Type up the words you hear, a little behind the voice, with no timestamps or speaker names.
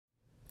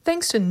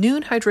Thanks to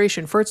Noon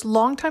Hydration for its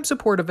longtime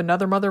support of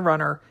Another Mother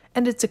Runner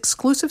and its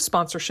exclusive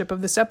sponsorship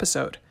of this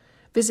episode.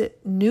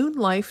 Visit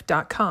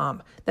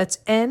noonlife.com, that's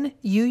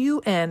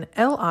NUUNLIFE.com,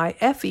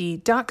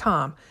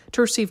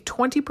 to receive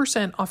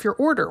 20% off your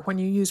order when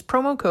you use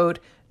promo code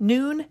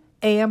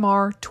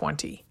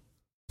NOONAMR20.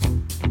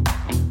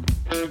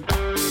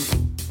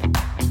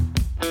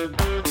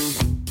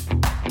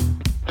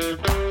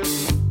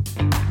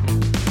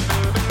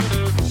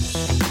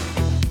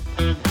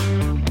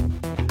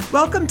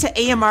 Welcome to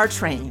AMR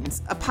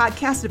Trains, a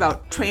podcast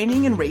about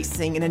training and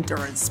racing in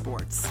endurance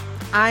sports.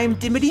 I'm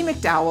Dimity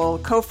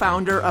McDowell,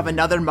 co-founder of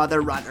Another Mother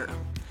Runner.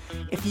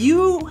 If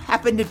you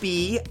happen to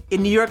be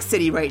in New York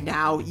City right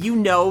now, you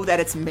know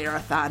that it's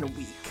marathon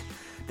week.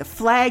 The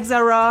flags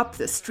are up,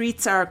 the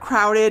streets are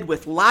crowded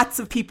with lots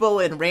of people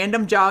in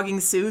random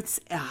jogging suits.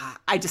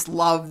 I just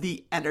love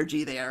the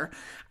energy there.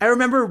 I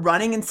remember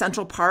running in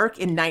Central Park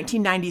in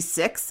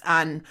 1996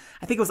 on,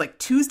 I think it was like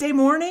Tuesday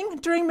morning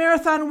during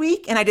marathon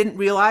week, and I didn't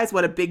realize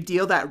what a big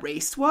deal that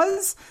race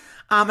was.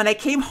 And I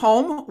came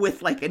home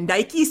with like a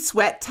Nike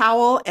sweat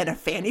towel and a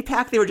fanny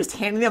pack. They were just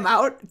handing them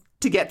out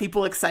to get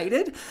people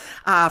excited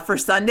for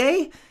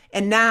Sunday.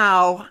 And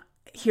now,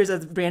 here's a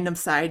random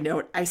side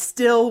note, I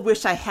still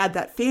wish I had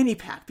that fanny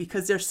pack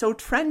because they're so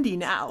trendy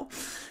now.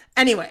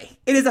 Anyway,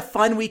 it is a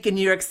fun week in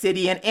New York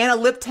City, and Anna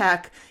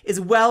Liptak is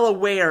well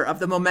aware of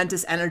the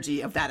momentous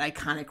energy of that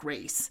iconic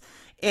race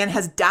and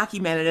has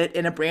documented it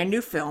in a brand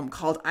new film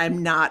called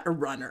I'm Not a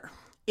Runner.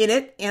 In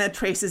it, Anna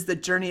traces the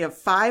journey of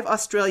 5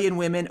 Australian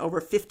women over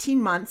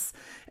 15 months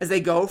as they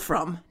go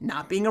from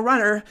not being a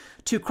runner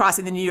to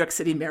crossing the New York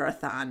City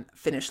Marathon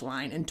finish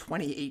line in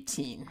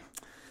 2018.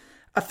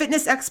 A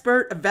fitness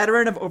expert, a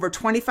veteran of over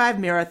 25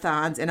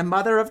 marathons, and a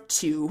mother of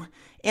 2,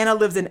 Anna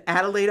lives in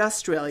Adelaide,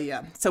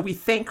 Australia. So we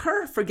thank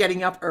her for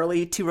getting up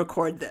early to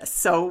record this.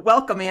 So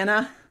welcome,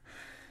 Anna.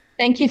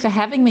 Thank you for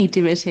having me,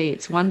 Dimity.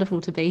 It's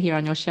wonderful to be here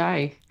on your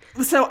show.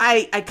 So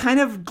I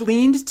kind of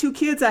gleaned 2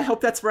 kids. I hope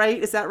that's right.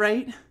 Is that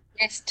right?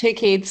 Yes, 2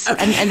 kids.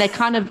 Okay. And they're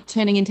kind of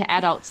turning into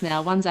adults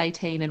now. One's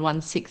 18 and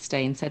one's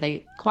 16. So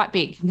they're quite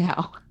big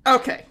now.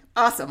 Okay.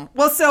 Awesome.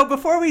 Well, so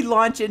before we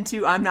launch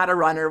into I'm Not a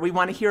Runner, we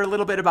want to hear a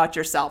little bit about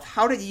yourself.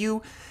 How did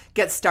you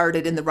get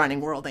started in the running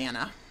world,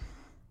 Anna?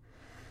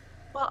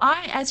 Well,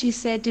 as you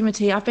said,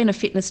 Dimity, I've been a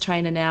fitness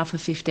trainer now for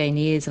 15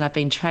 years and I've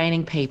been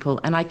training people.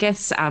 And I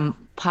guess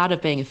part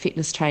of being a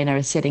fitness trainer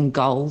is setting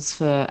goals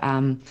for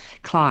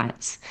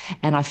clients.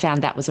 And I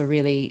found that was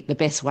the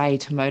best way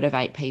to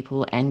motivate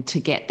people and to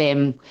get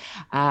them,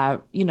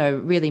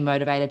 really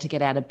motivated to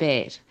get out of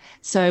bed.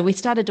 So we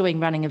started doing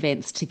running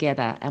events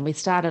together, and we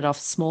started off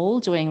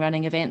small doing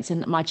running events,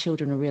 and my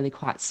children were really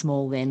quite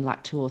small then,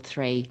 like 2 or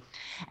 3.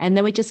 And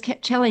then we just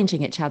kept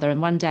challenging each other.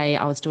 And one day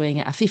I was doing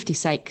a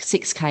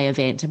 56K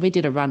event, and we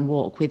did a run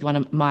walk with one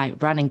of my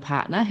running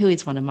partner, who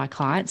is one of my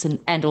clients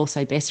and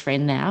also best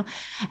friend now,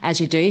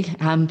 as you do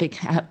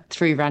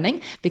through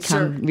running,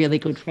 become Sure. really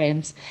good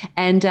friends.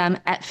 And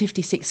at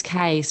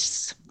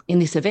 56K in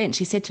this event,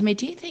 she said to me,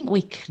 do you think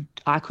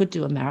I could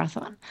do a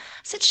marathon?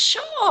 I said,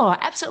 sure,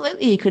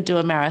 absolutely you could do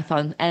a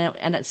marathon.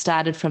 And it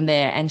started from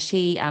there. And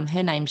she,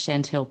 her name's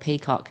Chantel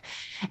Peacock,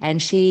 and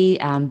she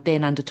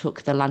then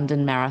undertook the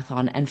London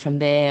Marathon. And from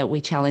there, we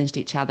challenged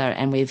each other,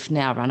 and we've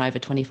now run over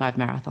 25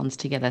 marathons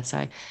together.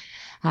 So,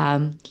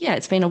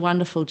 it's been a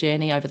wonderful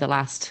journey over the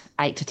last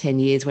 8 to 10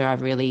 years where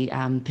I've really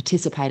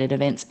participated in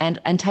events and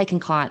taken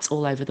clients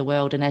all over the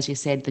world. And as you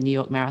said, the New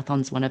York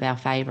Marathon's one of our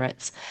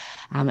favourites.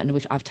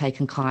 And I've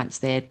taken clients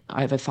there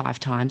over 5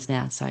 times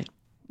now. So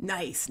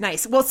Nice.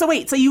 Well, so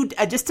wait, so you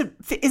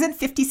isn't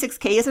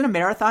 56K, isn't a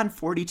marathon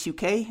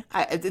 42K?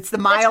 It's the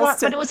miles.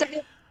 That's right, but it was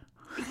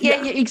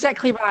you're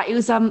exactly right. It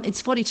was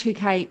it's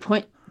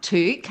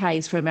 42.2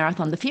 Ks for a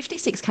marathon. The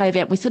 56K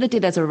event we sort of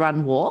did as a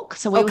run walk.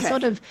 So we were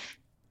sort of,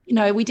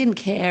 we didn't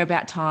care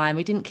about time.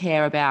 We didn't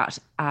care about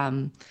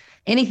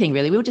anything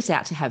really. We were just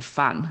out to have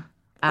fun.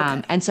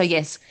 And so,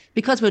 yes,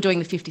 because we were doing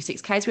the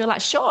 56Ks, we were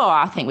like, sure,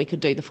 I think we could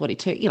do the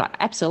 42. You're like,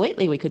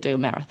 absolutely, we could do a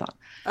marathon.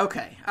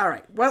 Okay. All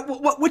right.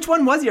 Which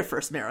one was your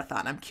first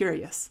marathon? I'm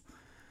curious.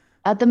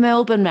 The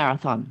Melbourne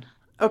Marathon.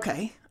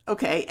 Okay.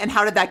 And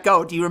how did that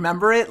go? Do you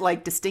remember it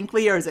like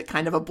distinctly, or is it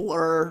kind of a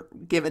blur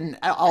given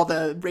all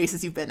the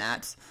races you've been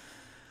at?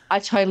 I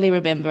totally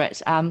remember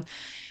it.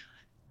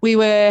 We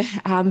were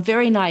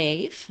very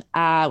naive.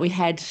 We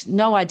had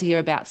no idea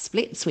about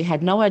splits. We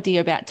had no idea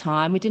about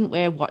time. We didn't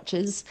wear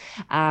watches.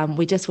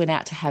 We just went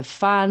out to have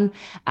fun.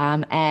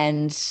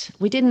 And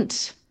we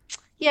didn't,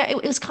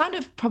 it was kind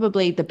of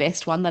probably the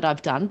best one that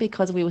I've done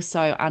because we were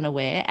so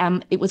unaware.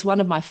 It was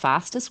one of my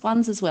fastest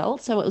ones as well.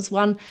 So it was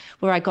one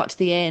where I got to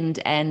the end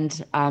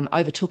and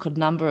overtook a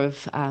number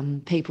of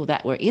people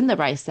that were in the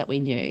race that we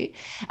knew,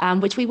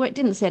 which we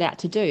didn't set out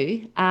to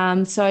do.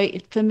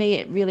 For me,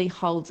 it really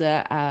holds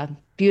a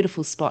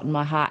beautiful spot in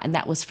my heart. And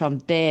that was from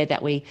there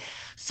that we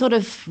sort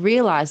of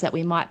realized that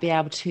we might be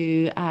able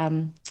to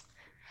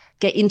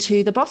get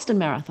into the Boston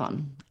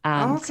Marathon.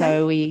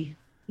 So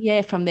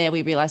from there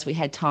we realized we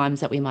had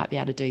times that we might be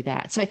able to do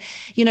that. So,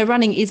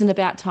 running isn't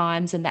about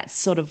times, and that's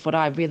sort of what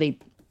I really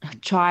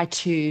try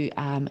to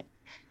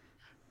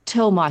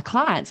tell my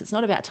clients it's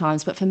not about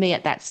times, but for me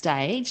at that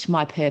stage,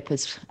 my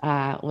purpose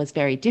was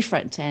very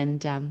different.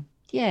 And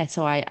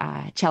so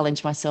I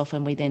challenged myself,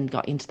 and we then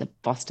got into the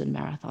Boston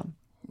Marathon.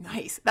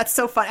 Nice. That's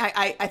so fun.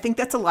 I think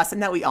that's a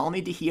lesson that we all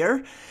need to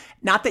hear.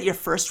 Not that your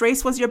first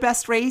race was your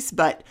best race,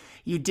 but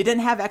you didn't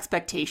have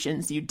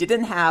expectations. You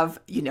didn't have,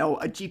 a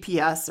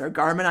GPS or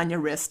Garmin on your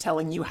wrist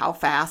telling you how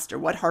fast or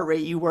what heart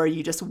rate you were.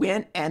 You just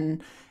went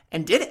and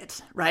did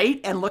it, right?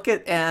 And look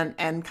at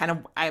and kind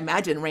of, I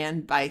imagine,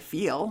 ran by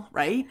feel,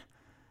 right?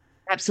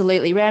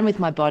 Absolutely. Ran with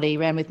my body,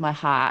 ran with my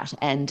heart,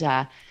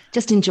 and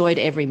just enjoyed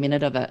every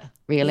minute of it,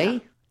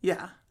 really.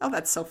 Yeah. Oh,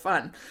 that's so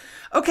fun.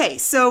 Okay,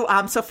 so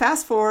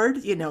fast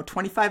forward,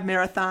 25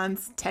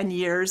 marathons, 10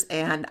 years,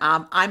 and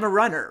I'm a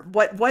runner.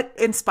 What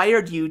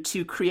inspired you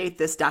to create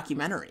this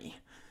documentary?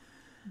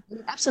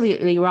 You're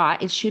absolutely right.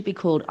 It should be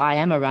called I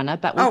Am a Runner,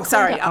 but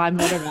I'm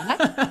Not a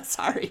Runner.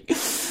 Sorry.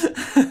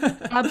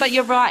 But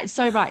you're right,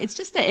 so right. It's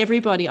just that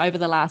everybody over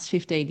the last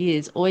 15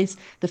 years, always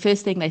the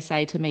first thing they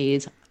say to me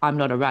is, I'm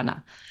not a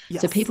runner.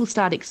 Yes. So people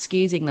start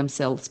excusing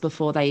themselves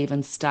before they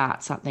even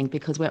start something,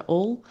 because we're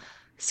all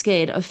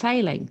scared of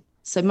failing.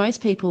 So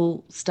most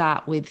people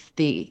start with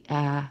the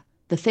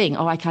thing,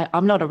 oh, okay,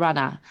 I'm not a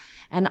runner.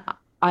 And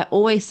I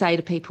always say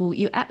to people,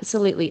 you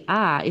absolutely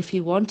are if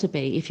you want to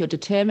be. If you're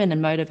determined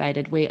and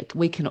motivated,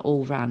 we can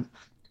all run.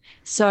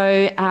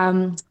 So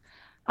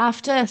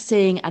after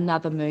seeing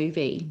another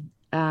movie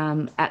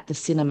at the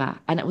cinema,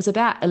 and it was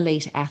about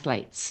elite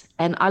athletes,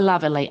 and I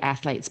love elite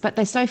athletes, but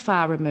they're so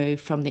far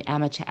removed from the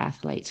amateur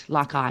athlete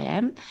like I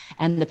am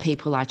and the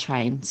people I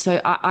train.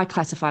 So I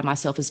classify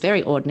myself as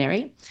very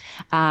ordinary,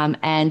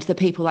 and the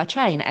people I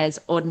train as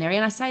ordinary.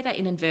 And I say that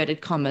in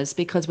inverted commas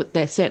because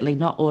they're certainly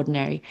not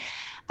ordinary.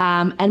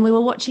 And we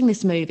were watching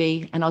this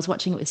movie, and I was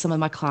watching it with some of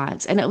my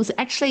clients, and it was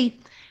actually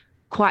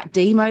quite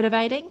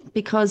demotivating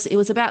because it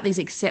was about these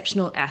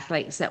exceptional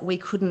athletes that we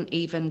couldn't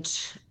even,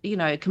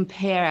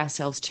 compare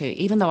ourselves to.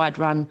 Even though I'd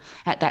run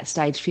at that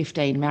stage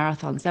 15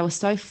 marathons, they were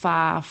so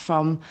far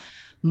from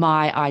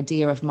my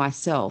idea of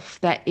myself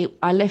that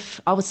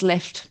I was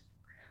left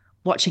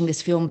watching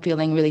this film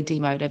feeling really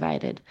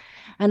demotivated.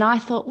 And I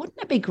thought, wouldn't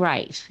it be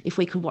great if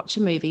we could watch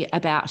a movie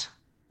about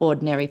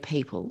ordinary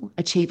people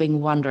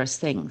achieving wondrous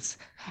things?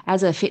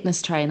 As a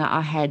fitness trainer,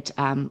 I had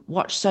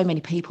watched so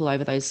many people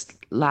over those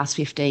last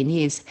 15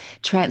 years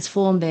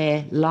transform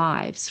their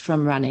lives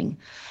from running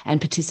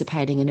and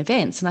participating in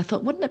events. And I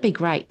thought, wouldn't it be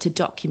great to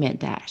document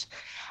that?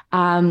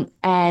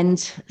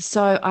 And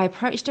so I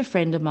approached a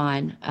friend of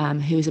mine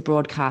who is a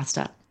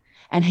broadcaster,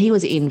 and he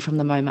was in from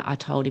the moment I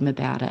told him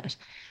about it.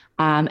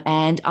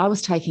 And I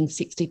was taking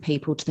 60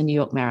 people to the New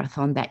York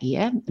Marathon that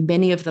year.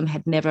 Many of them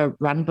had never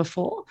run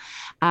before.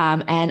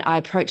 And I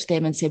approached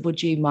them and said,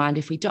 would you mind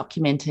if we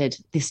documented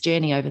this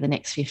journey over the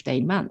next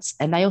 15 months?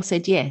 And they all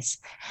said yes.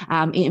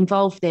 It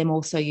involved them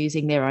also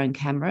using their own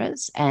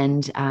cameras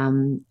and,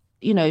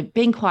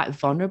 being quite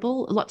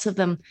vulnerable. Lots of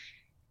them,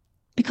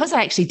 because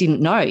I actually didn't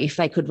know if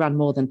they could run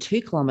more than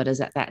 2 kilometres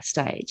at that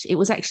stage, it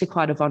was actually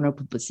quite a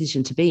vulnerable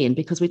position to be in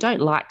because we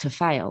don't like to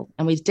fail,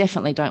 and we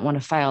definitely don't want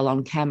to fail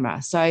on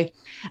camera. So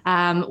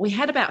we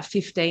had about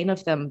 15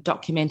 of them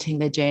documenting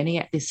their journey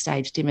at this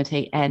stage,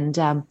 Dimity,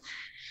 and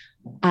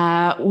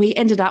we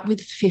ended up with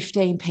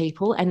 15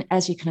 people. And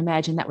as you can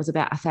imagine, that was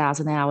about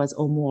 1,000 hours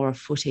or more of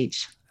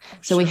footage.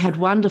 So we had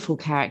wonderful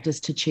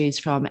characters to choose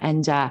from.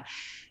 And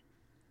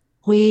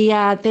we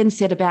then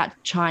set about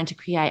trying to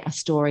create a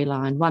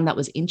storyline, one that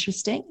was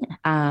interesting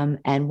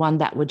and one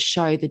that would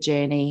show the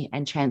journey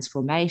and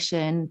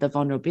transformation, the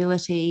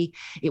vulnerability.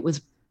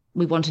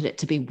 We wanted it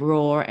to be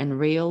raw and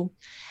real.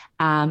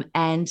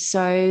 And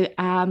so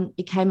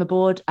it came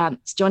aboard.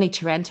 Johnny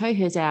Taranto,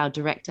 who's our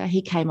director,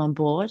 he came on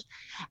board.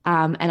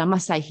 And I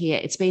must say here,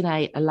 it's been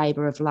a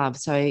labour of love.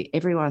 So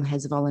everyone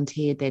has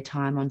volunteered their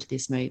time onto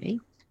this movie,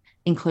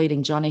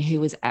 including Johnny, who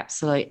was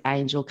absolute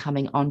angel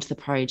coming onto the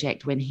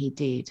project when he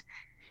did.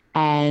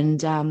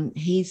 And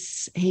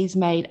he's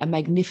made a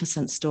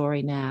magnificent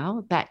story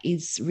now that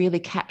really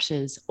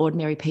captures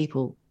ordinary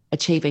people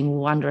achieving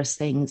wondrous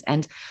things.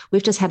 And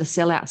we've just had a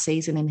sellout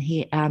season in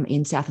here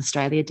in South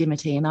Australia,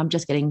 Dimity, and I'm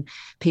just getting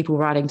people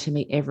writing to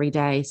me every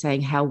day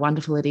saying how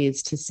wonderful it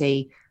is to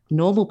see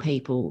normal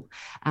people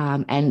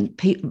and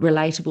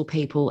relatable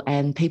people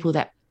and people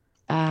that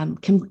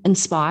can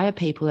inspire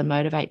people and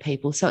motivate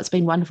people. So it's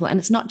been wonderful. And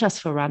it's not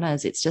just for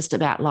runners, it's just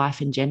about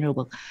life in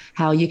general,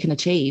 how you can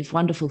achieve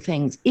wonderful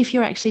things if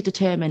you're actually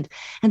determined.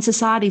 And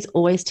society's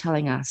always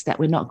telling us that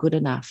we're not good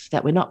enough,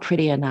 that we're not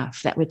pretty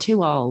enough, that we're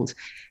too old,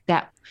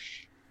 that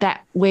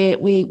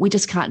we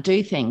just can't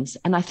do things.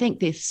 And I think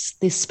this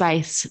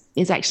space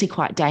is actually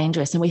quite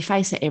dangerous, and we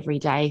face it every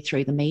day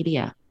through the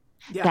media.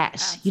 Yeah,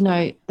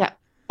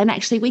 and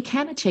actually we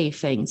can achieve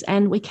things,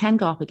 and we can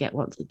go up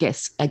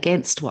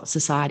against what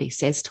society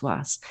says to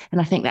us. And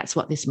I think that's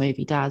what this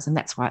movie does, and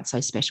that's why it's so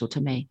special to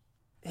me.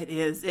 It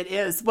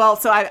is. Well,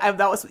 so that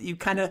was, you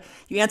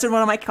answered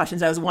one of my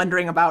questions. I was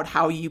wondering about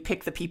how you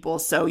pick the people.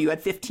 So you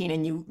had 15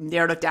 and you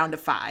narrowed it down to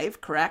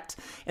 5, correct?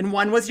 And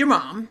one was your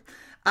mom.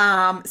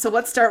 So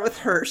let's start with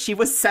her. She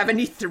was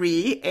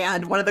 73,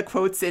 and one of the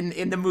quotes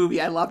in the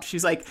movie I loved, she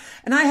was like,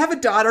 "And I have a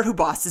daughter who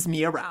bosses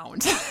me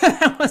around."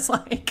 I was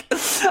like,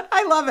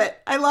 I love it.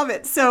 I love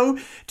it. So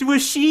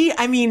was she,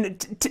 I mean,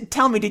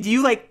 tell me, did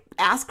you like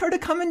ask her to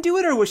come and do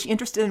it, or was she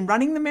interested in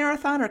running the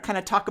marathon, or kind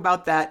of talk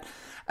about that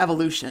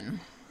evolution?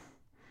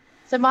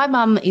 So my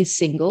mum is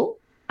single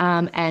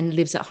and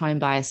lives at home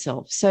by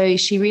herself. So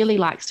she really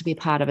likes to be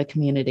part of a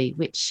community,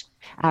 which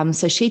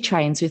so she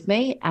trains with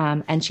me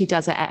and she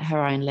does it at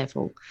her own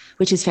level,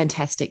 which is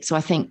fantastic. So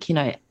I think, you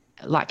know,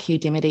 like Hugh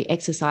Dimity,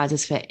 exercise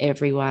is for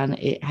everyone.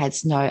 It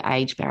has no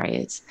age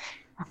barriers.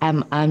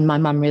 And my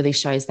mum really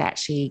shows that.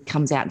 She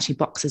comes out and she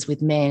boxes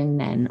with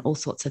men and all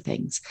sorts of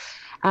things.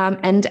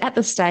 And at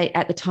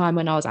the time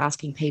when I was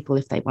asking people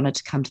if they wanted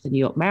to come to the New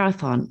York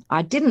Marathon,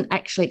 I didn't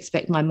actually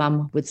expect my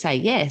mum would say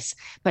yes,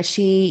 but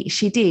she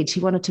did. She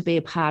wanted to be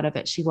a part of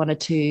it. She wanted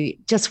to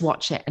just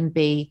watch it and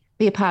be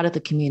a part of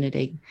the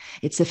community.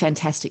 It's a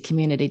fantastic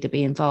community to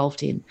be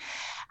involved in.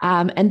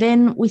 And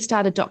then we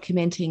started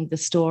documenting the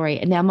story.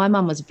 And now my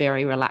mum was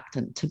very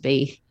reluctant to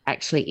be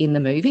actually in the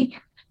movie.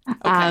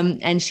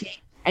 Okay.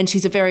 And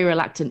she's a very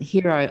reluctant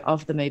hero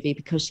of the movie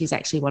because she's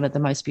actually one of the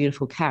most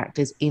beautiful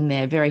characters in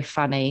there, very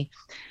funny.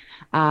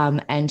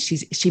 And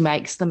she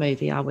makes the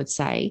movie, I would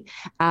say.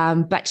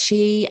 But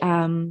she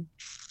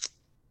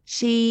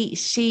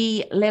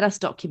let us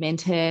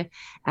document her,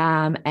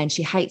 and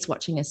she hates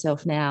watching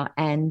herself now.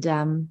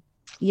 And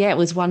yeah, it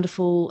was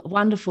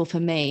wonderful for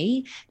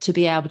me to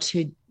be able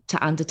to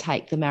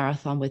undertake the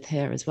marathon with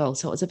her as well.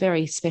 So it was a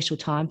very special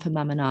time for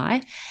Mum and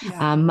I.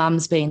 Yeah.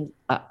 Mum's been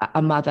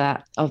a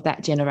mother of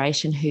that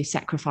generation who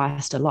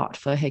sacrificed a lot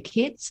for her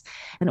kids.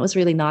 And it was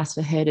really nice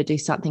for her to do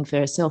something for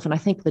herself. And I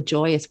think the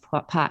joyous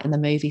part in the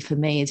movie for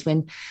me is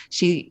when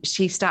she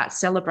starts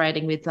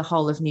celebrating with the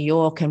whole of New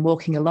York and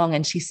walking along,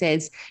 and she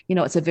says, you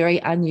know, it's a very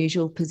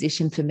unusual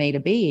position for me to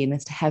be in,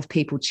 is to have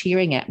people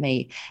cheering at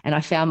me. And I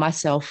found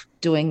myself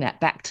doing that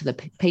back to the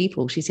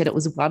people. She said it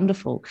was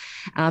wonderful.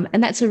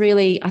 And I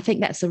think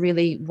that's a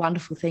really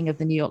wonderful thing of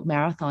the New York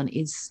Marathon,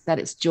 is that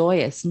it's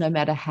joyous no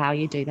matter how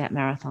you do that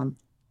marathon.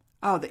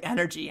 Oh, the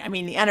energy. I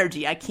mean, the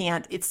energy.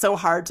 it's so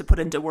hard to put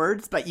into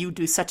words, but you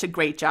do such a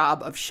great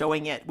job of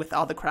showing it with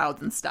all the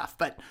crowds and stuff.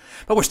 But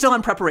we're still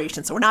in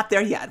preparation, so we're not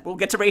there yet. We'll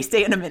get to race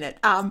day in a minute.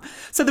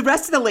 So the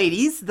rest of the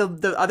ladies,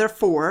 the other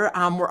four,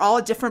 were all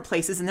at different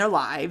places in their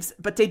lives,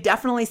 but they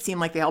definitely seem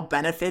like they all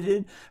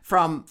benefited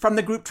from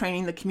the group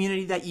training, the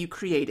community that you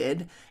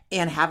created,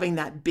 and having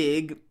that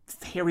big,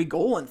 hairy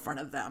goal in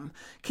front of them.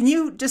 Can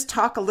you just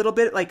talk a little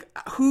bit, like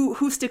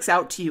who sticks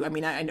out to you? I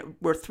mean, I know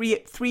we're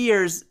three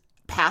years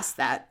past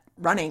that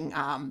running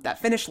that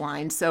finish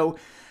line. So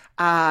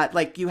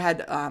like you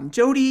had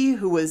Jody,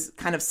 who was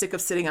kind of sick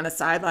of sitting on the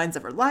sidelines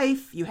of her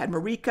life. You had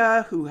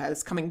Marika, who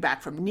was coming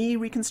back from knee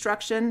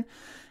reconstruction.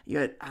 You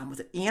had, was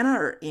it Anna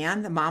or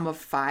Anne, the mom of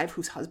 5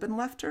 whose husband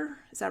left her?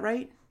 Is that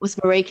right? It was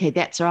Marika,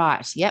 that's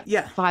right. Yep.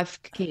 Yeah. 5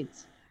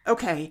 kids.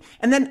 Okay.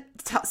 And then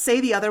say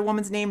the other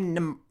woman's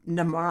name,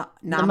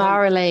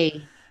 Namara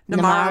Lee.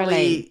 Namara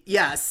Lee,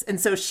 yes.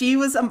 And so she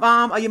was a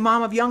mom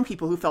of young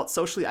people who felt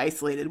socially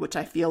isolated, which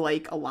I feel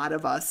like a lot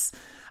of us,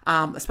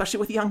 especially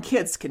with young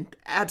kids, can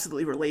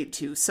absolutely relate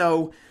to.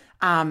 So,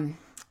 I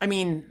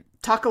mean,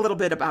 talk a little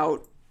bit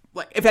about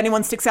like if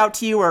anyone sticks out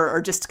to you,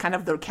 or just kind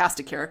of the cast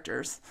of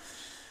characters.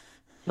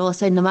 Well,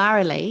 so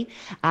Namara Lee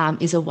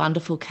is a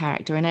wonderful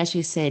character. And as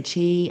you said,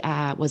 she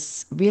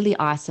was really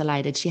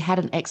isolated. She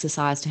hadn't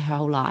exercised her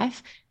whole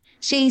life.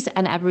 She's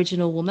an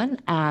Aboriginal woman,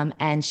 and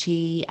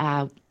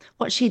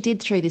what she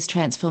did through this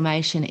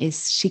transformation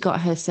is she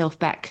got herself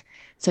back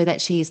so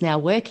that she is now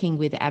working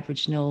with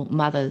Aboriginal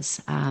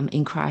mothers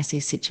in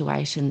crisis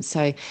situations.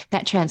 So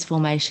that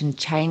transformation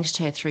changed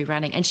her through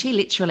running, and she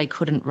literally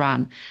couldn't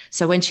run.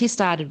 So when she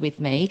started with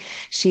me,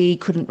 she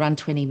couldn't run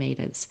 20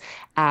 metres.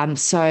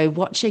 So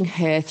watching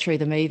her through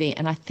the movie,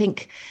 and I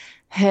think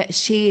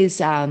she is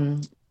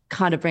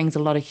kind of brings a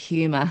lot of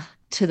humour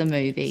to the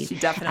movie. She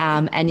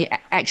definitely. And you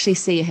actually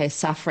see her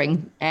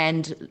suffering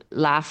and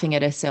laughing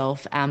at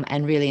herself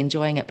and really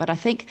enjoying it. But I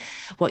think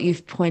what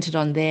you've pointed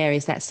on there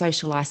is that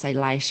social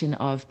isolation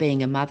of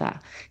being a mother.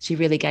 She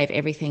really gave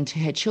everything to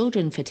her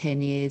children for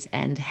 10 years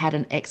and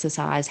hadn't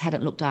exercised,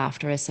 hadn't looked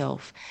after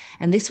herself.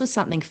 And this was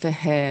something for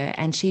her.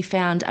 And she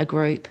found a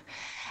group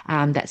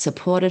that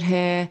supported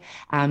her.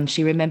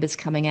 She remembers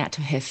coming out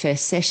to her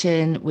first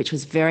session, which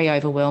was very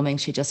overwhelming.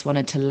 She just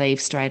wanted to leave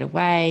straight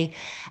away,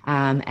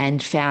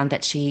 and found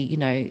that she, you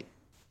know,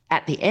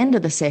 at the end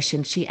of the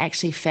session, she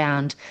actually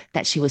found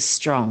that she was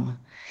strong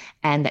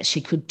and that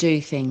she could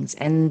do things,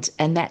 and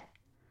that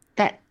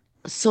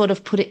sort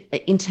of put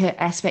it into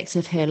aspects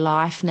of her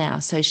life now.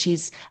 So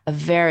she's a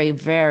very,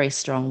 very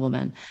strong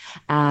woman.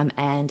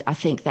 And I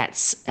think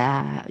that's,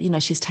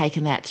 she's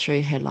taken that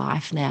through her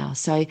life now.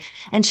 So,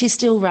 and she's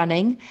still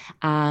running,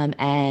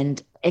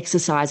 and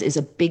exercise is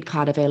a big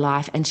part of her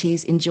life, and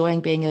she's enjoying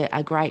being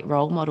a great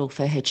role model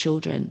for her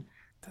children.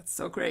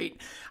 So great.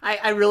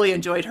 I really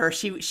enjoyed her.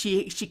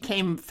 She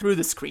came through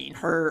the screen,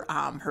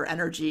 her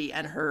energy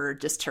and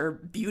her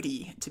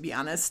beauty, to be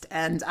honest.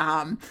 And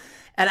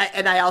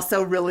I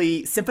also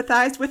really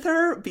sympathized with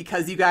her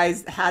because you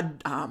guys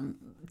had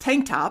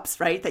tank tops,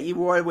 right, that you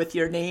wore with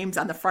your names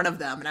on the front of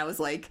them. And I was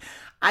like,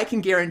 I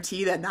can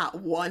guarantee that not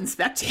one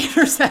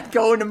spectator said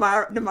go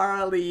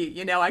Namara Lee.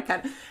 You know,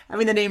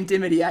 having the name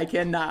Dimity, I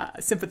can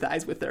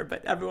sympathize with her,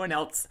 but everyone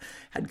else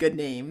had good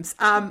names.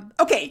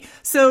 Okay,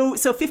 so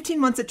 15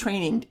 months of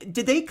training.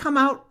 Did they come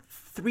out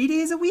 3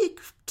 days a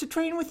week to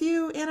train with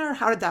you, Anna, or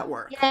how did that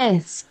work?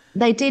 Yes,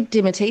 they did,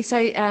 Dimity.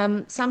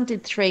 So some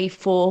did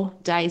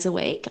 3-4 days a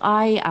week.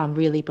 I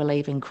really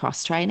believe in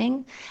cross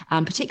training,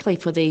 particularly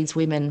for these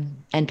women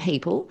and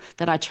people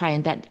that I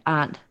train that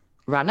aren't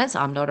runners.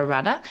 I'm not a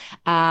runner,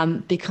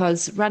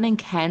 because running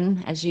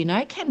can, as you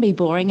know, can be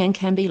boring and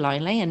can be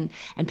lonely, and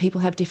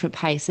people have different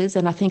paces.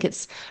 And I think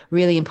it's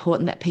really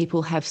important that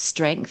people have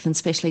strength, and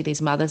especially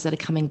these mothers that are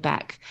coming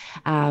back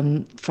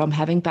from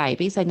having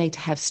babies, they need to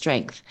have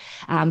strength.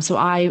 So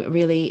I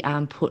really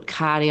put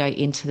cardio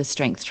into the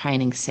strength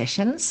training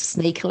sessions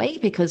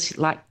sneakily, because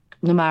like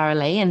Namara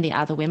Lee and the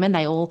other women,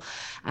 they all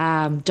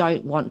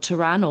don't want to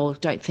run or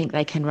don't think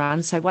they can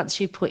run. So once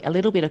you put a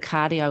little bit of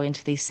cardio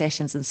into these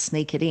sessions and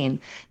sneak it in,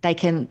 they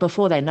can,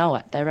 before they know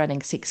it, they're running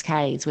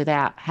 6Ks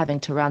without having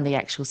to run the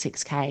actual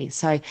 6K.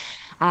 So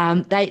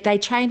they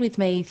trained with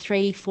me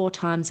 3-4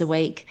 times a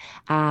week,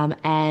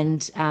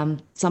 and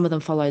some of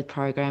them followed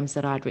programs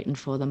that I'd written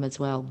for them as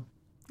well.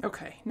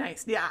 Okay,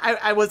 nice. Yeah,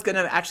 I was going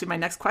to actually, my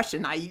next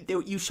question,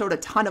 you showed a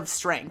ton of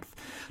strength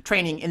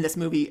training in this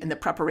movie in the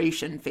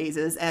preparation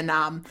phases. And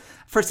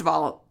first of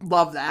all,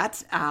 love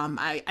that.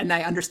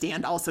 I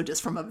understand also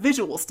just from a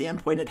visual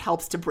standpoint, it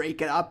helps to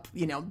break it up.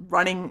 You know,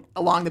 running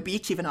along the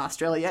beach, even in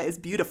Australia, is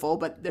beautiful,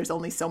 but there's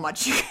only so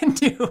much you can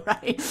do,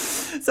 right?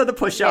 So the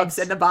push-ups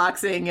and the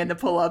boxing and the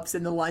pull-ups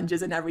and the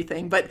lunges and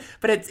everything. But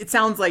it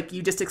sounds like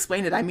you just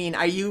explained it. I mean,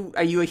 are you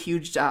a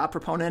huge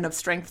proponent of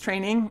strength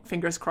training?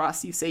 Fingers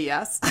crossed you say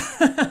yes.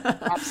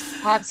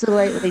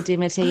 Absolutely,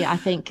 Dimity. I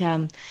think,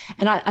 and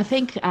I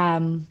think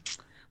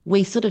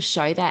we sort of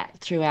show that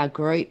through our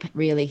group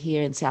really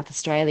here in South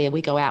Australia.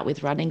 We go out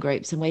with running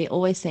groups and we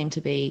always seem to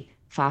be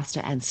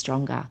faster and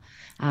stronger.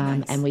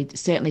 Nice. And we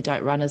certainly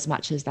don't run as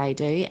much as they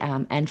do,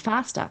 and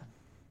faster.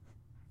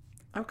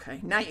 Okay,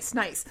 nice.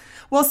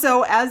 Well,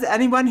 so as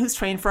anyone who's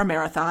trained for a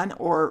marathon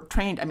or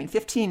trained,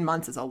 15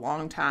 months is a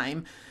long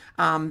time.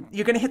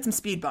 You're going to hit some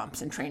speed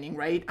bumps in training,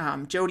 right?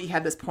 Jody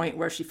had this point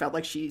where she felt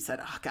like she said,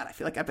 oh God, I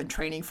feel like I've been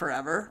training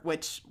forever,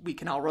 which we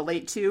can all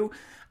relate to.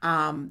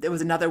 There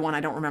was another one,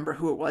 I don't remember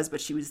who it was, but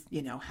she was,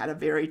 had a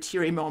very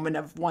teary moment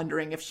of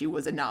wondering if she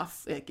was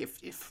enough, like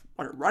if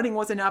what her running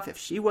was enough, if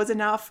she was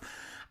enough.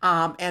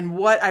 And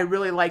what I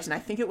really liked, and I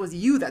think it was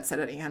you that said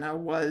it, Anna,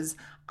 was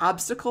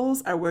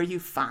obstacles are where you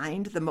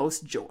find the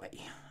most joy.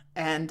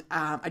 And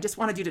I just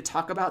wanted you to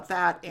talk about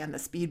that and the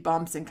speed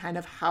bumps and kind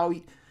of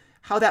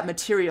how that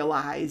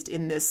materialized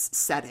in this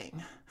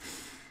setting.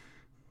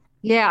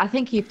 Yeah, I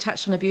think you've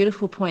touched on a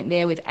beautiful point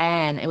there with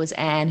Anne. It was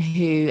Anne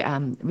who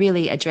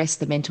really addressed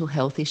the mental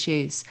health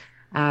issues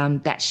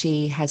that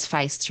she has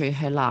faced through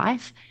her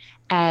life.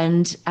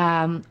 And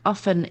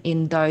often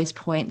in those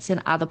points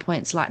and other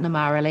points like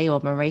Namara Lee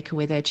or Marika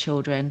with her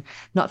children,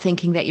 not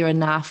thinking that you're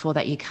enough or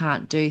that you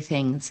can't do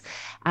things,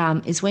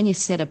 is when you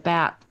set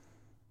about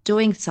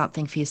doing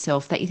something for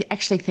yourself that you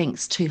actually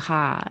think's too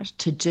hard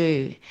to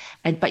do,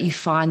 but you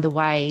find the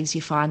ways,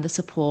 you find the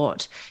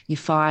support, you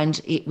find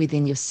it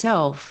within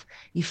yourself,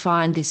 you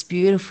find this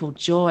beautiful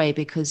joy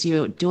because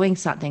you're doing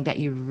something that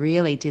you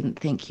really didn't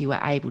think you were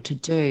able to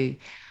do.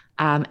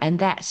 And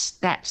that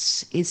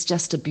is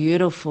just a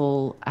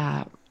beautiful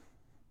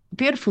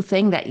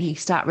thing that you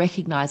start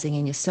recognizing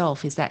in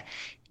yourself, is that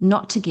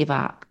not to give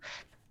up,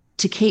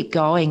 to keep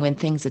going when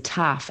things are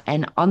tough.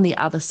 And on the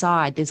other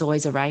side, there's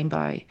always a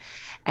rainbow.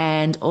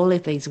 And all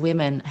of these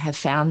women have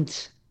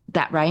found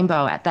that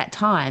rainbow at that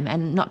time.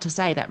 And not to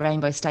say that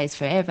rainbow stays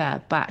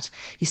forever, but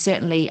you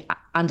certainly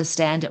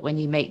understand it when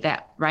you meet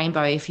that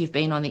rainbow if you've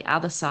been on the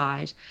other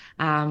side,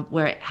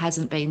 where it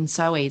hasn't been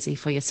so easy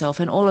for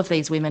yourself. And all of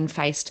these women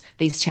faced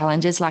these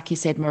challenges. Like you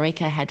said,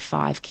 Marika had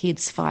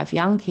 5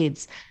 young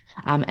kids,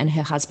 and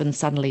her husband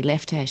suddenly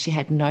left her. She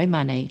had no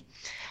money.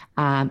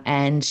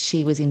 And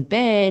she was in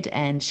bed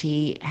and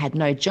she had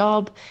no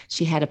job.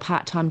 She had a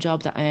part-time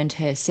job that earned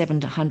her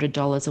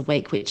 $700 a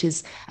week, which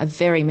is a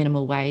very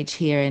minimal wage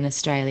here in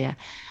Australia.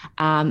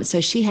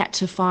 So she had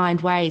to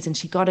find ways, and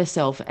she got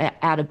herself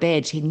out of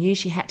bed. She knew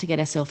she had to get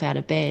herself out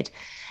of bed.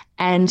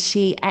 And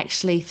she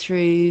actually,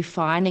 through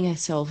finding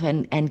herself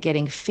and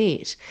getting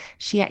fit,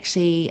 she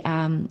actually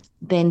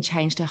then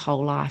changed her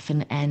whole life.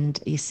 And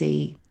you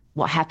see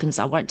what happens.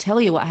 I won't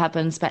tell you what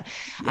happens, but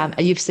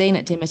you've seen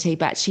it, Dimity,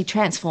 but she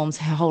transforms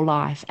her whole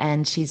life,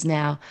 and she's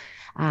now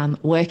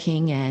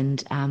working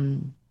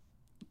and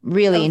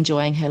really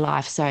enjoying her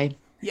life. So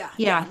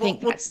I think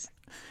that's...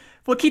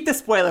 We'll keep the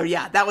spoiler.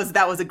 Yeah, that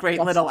was a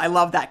great little, I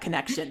love that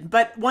connection.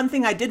 But one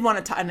thing I did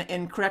want to,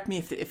 and correct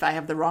me if I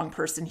have the wrong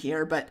person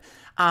here, but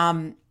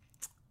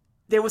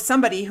there was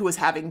somebody who was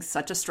having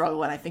such a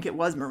struggle, and I think it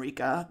was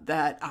Marika,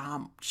 that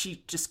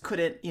she just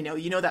couldn't,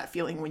 that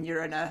feeling when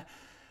you're in a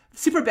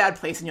super bad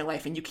place in your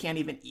life and you can't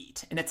even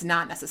eat. And it's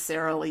not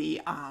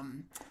necessarily,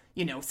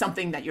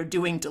 something that you're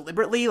doing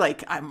deliberately.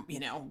 Like I'm,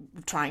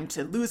 trying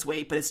to lose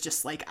weight, but it's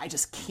just like, I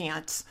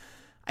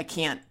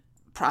can't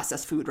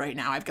process food right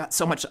now. I've got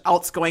so much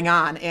else going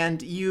on.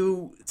 And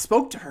you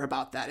spoke to her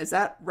about that. Is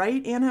that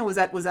right, Anna? Was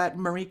that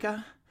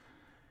Marika?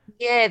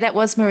 Yeah, that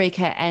was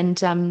Marika,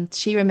 and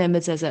she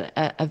remembers as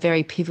a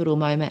very pivotal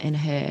moment in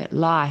her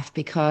life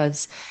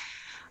because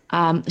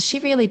she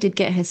really did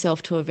get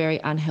herself to a very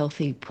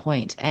unhealthy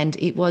point. And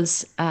it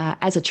was,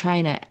 as a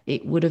trainer,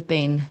 it would have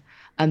been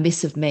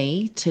amiss of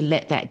me to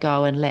let that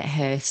go and let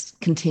her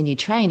continue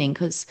training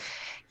because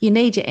you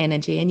need your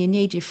energy and you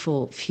need your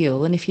full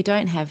fuel. And if you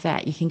don't have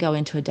that, you can go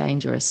into a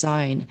dangerous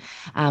zone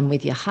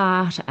with your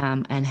heart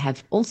and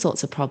have all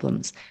sorts of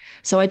problems.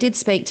 So I did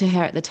speak to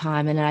her at the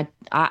time, and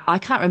I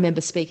can't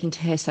remember speaking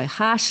to her so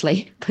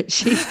harshly, but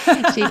she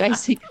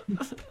basically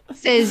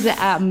says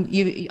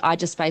I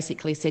just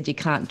basically said you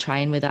can't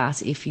train with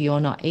us if you're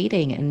not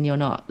eating and you're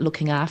not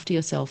looking after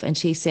yourself. And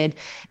she said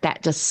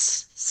that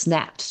just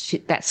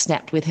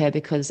snapped with her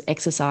because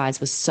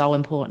exercise was so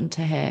important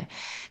to her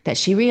that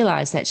she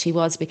realized that she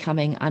was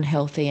becoming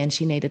unhealthy and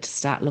she needed to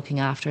start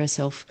looking after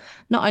herself,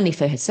 not only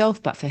for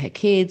herself, but for her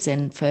kids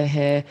and for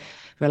her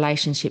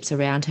relationships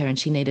around her, and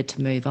she needed to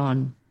move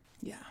on.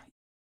 Yeah.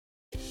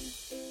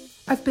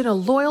 I've been a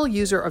loyal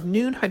user of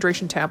Nuun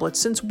hydration tablets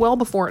since well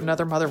before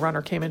Another Mother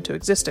Runner came into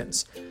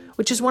existence,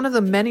 which is one of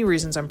the many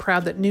reasons I'm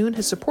proud that Nuun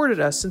has supported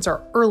us since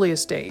our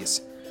earliest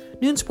days.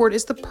 Nuun Sport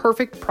is the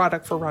perfect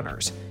product for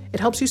runners. It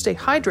helps you stay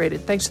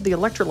hydrated thanks to the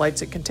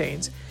electrolytes it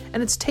contains,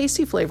 and its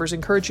tasty flavors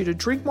encourage you to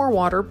drink more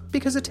water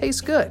because it tastes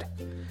good.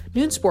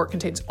 Nuun Sport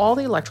contains all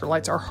the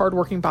electrolytes our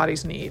hardworking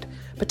bodies need: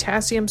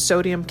 potassium,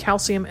 sodium,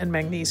 calcium, and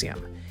magnesium.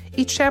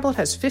 Each tablet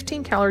has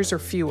 15 calories or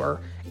fewer,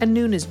 and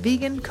Nuun is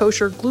vegan,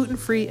 kosher,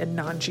 gluten-free, and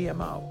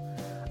non-GMO.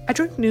 I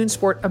drink Nuun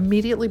Sport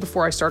immediately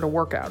before I start a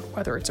workout,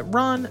 whether it's a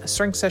run, a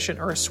strength session,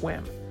 or a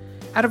swim.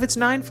 Out of its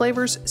 9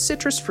 flavors,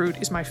 citrus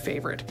fruit is my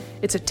favorite.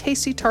 It's a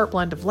tasty tart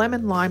blend of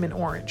lemon, lime, and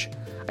orange.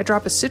 I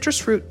drop a citrus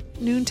fruit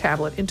Nuun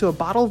tablet into a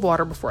bottle of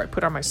water before I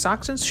put on my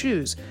socks and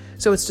shoes,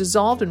 so it's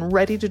dissolved and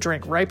ready to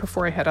drink right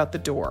before I head out the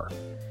door.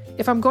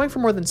 If I'm going for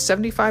more than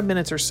 75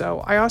 minutes or so,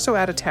 I also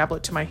add a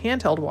tablet to my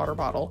handheld water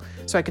bottle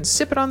so I can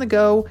sip it on the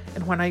go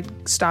and when I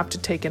stop to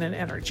take in an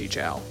energy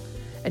gel.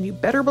 And you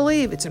better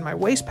believe it's in my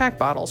waist pack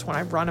bottles when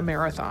I run a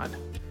marathon.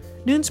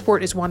 Nuun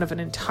Sport is one of an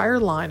entire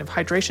line of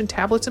hydration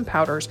tablets and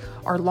powders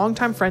our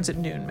longtime friends at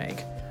Nuun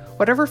make.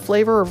 Whatever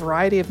flavor or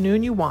variety of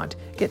Nuun you want,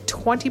 get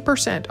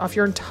 20% off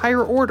your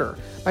entire order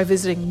by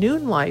visiting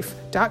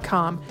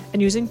nuunlife.com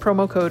and using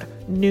promo code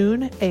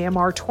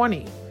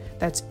NUUNAMR20.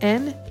 That's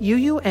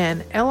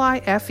NUUNLIFE.com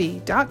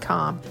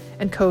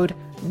and code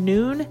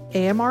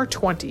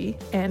NUUNAMR20,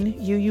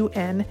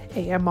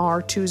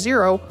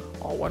 NUUNAMR20,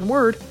 all one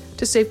word,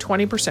 to save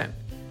 20%.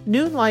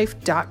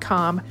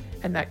 Nuunlife.com,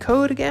 and that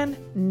code again,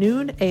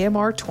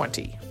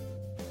 NUUNAMR20.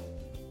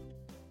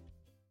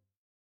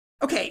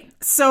 Okay,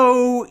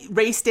 so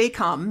race day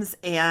comes,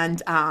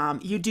 and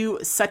you do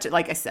such,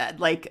 like I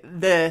said, like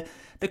the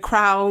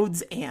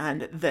crowds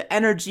and the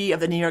energy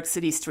of the New York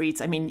City streets.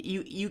 I mean,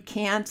 you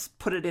can't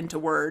put it into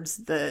words,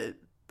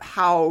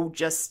 how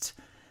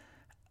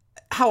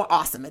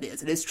awesome it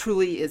is. It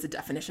truly is a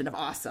definition of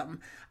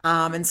awesome.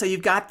 And so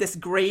you've got this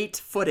great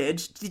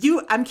footage.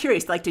 I'm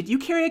curious, like, did you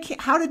carry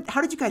how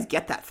did you guys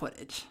get that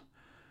footage?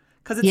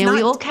 Because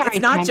we all carry it's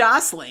not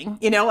jostling,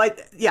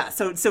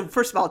 So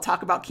first of all,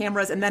 talk about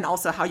cameras, and then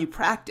also how you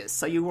practice.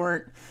 So you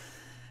weren't,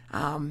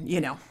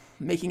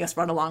 making us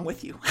run along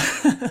with you.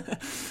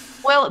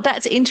 Well,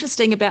 that's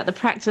interesting about the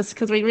practice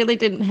because we really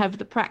didn't have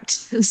the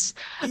practice.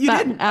 You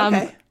didn't?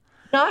 Okay.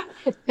 No.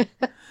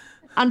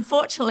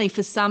 Unfortunately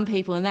for some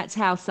people, and that's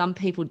how some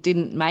people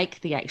didn't make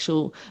the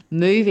actual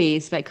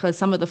movies, because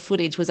some of the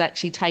footage was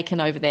actually taken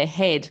over their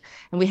head.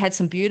 And we had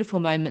some beautiful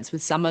moments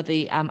with some of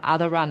the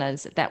other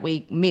runners that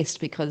we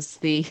missed because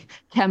the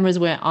cameras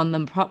weren't on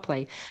them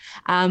properly.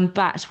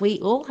 But we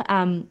all...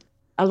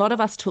 a lot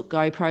of us took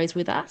GoPros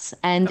with us,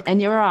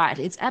 and you're right,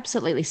 it's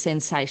absolutely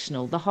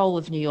sensational. The whole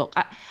of New York,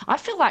 I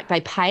feel like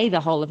they pay the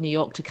whole of New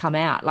York to come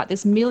out. Like,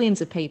 there's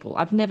millions of people.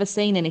 I've never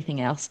seen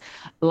anything else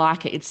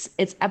like it.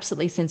 It's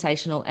absolutely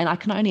sensational, and I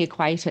can only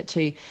equate it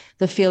to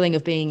the feeling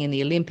of being in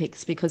the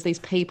Olympics, because these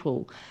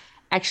people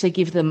actually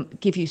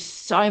give you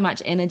so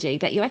much energy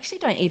that you actually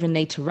don't even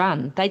need to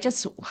run. They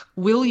just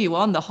will you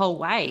on the whole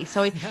way.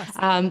 So yes.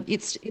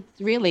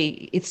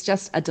 It's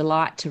just a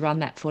delight to run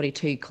that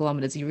 42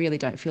 kilometers. You really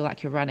don't feel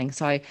like you're running.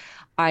 So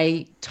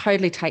I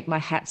totally take my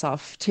hats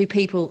off to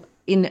people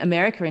in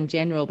America in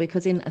general,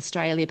 because in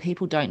Australia,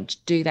 people don't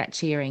do that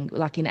cheering.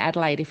 Like in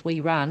Adelaide, if we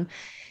run,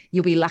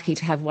 you'll be lucky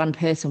to have one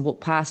person walk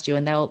past you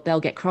and they'll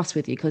get cross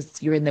with you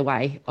because you're in the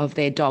way of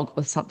their dog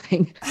or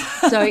something.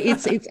 So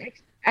it's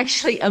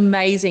actually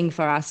amazing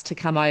for us to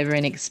come over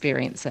and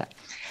experience it.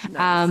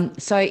 Nice.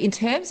 So in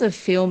terms of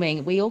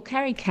filming, we all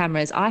carried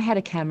cameras. I had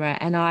a camera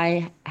and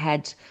I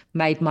had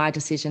made my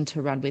decision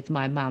to run with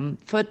my mum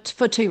for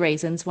two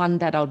reasons. One,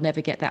 that I'll never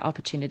get that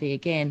opportunity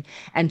again,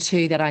 and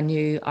two, that I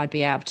knew I'd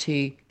be able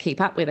to keep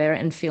up with her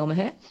and film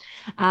her.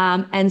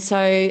 And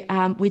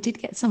so we did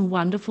get some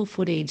wonderful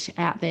footage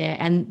out there,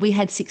 and we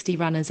had 60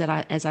 runners,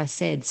 as I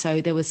said. So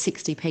there were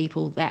 60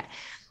 people that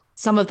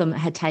some of them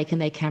had taken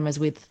their cameras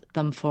with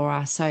them for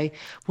us. So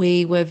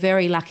we were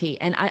very lucky.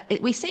 And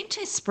we seemed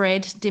to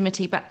spread,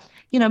 Dimity, but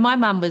my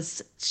mum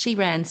she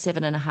ran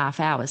 7.5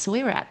 hours. So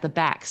we were at the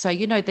back. So,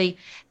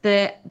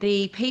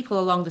 the people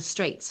along the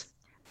streets,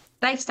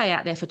 they stay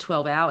out there for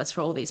 12 hours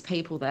for all these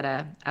people that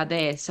are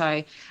there.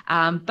 So,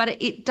 but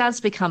it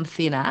does become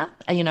thinner,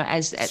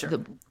 as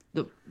Sure.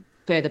 the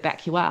further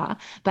back you are.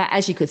 But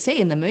as you could see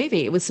in the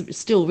movie, it was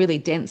still really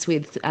dense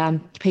with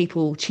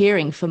people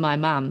cheering for my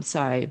mum.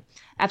 So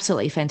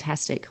absolutely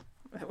fantastic.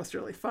 That was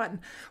really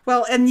fun.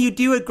 Well, and you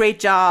do a great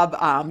job.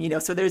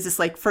 So there's this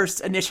like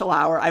first initial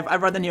hour.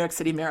 I've run the New York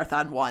City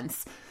Marathon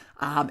once.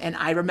 And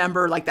I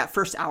remember like that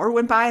first hour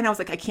went by and I was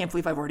like, I can't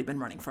believe I've already been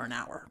running for an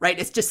hour, right?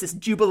 It's just this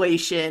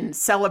jubilation,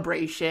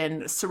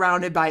 celebration,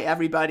 surrounded by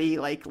everybody.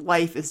 Like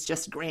life is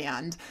just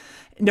grand.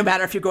 No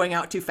matter if you're going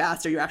out too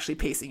fast or you're actually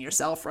pacing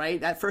yourself, right?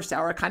 That first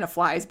hour kind of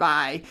flies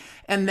by.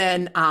 And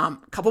then a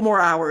couple more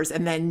hours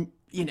and then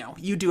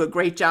you do a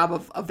great job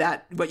of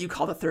that, what you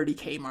call the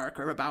 30K mark,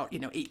 or about,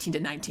 18 to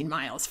 19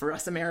 miles for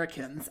us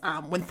Americans,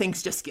 when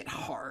things just get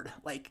hard.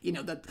 Like,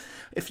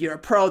 if you're a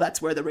pro,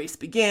 that's where the race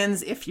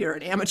begins. If you're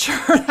an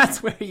amateur,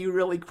 that's where you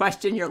really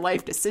question your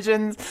life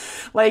decisions.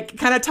 Like,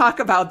 kind of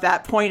talk about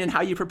that point and how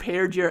you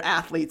prepared your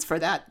athletes for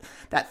that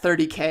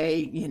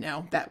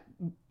 30K, that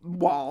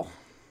wall.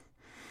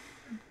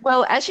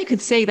 Well, as you could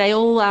see, they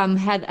all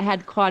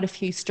had quite a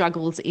few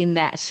struggles in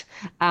that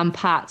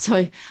part.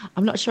 So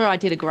I'm not sure I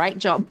did a great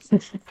job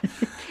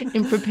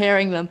in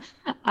preparing them,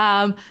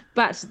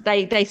 but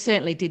they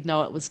certainly did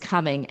know it was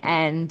coming,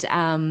 and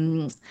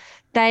I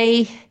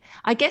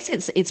guess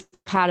it's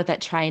part of that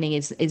training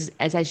is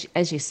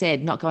as you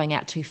said, not going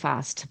out too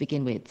fast to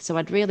begin with. So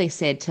I'd really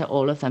said to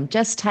all of them,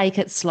 just take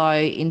it slow,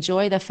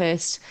 enjoy the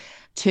first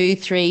 2,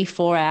 3,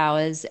 4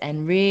 hours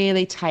and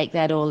really take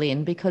that all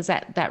in, because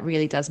that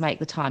really does make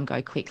the time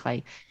go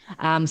quickly.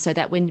 So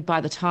that by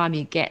the time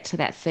you get to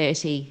that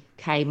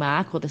 30K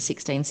mark or the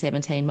 16,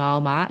 17 mile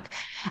mark,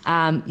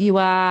 you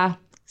are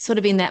sort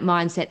of in that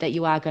mindset that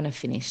you are going to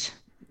finish.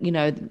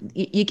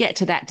 You get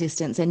to that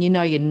distance and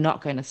you're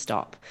not going to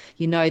stop.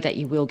 You know that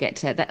you will get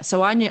to that.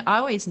 So I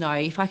always know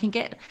if I can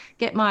get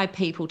my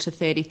people to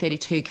 30,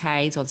 32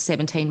 Ks or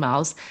 17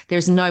 miles,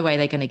 there's no way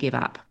they're going to give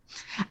up.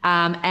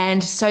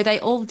 And so they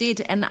all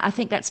did. And I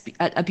think that's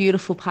a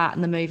beautiful part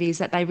in the movie, is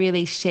that they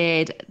really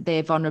shared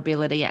their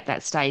vulnerability at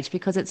that stage,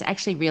 because it's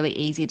actually really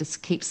easy to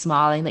keep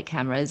smiling at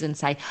cameras and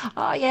say,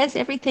 oh, yes,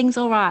 everything's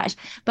all right.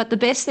 But the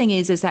best thing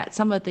is that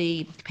some of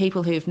the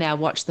people who've now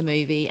watched the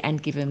movie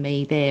and given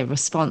me their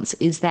response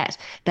is that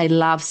they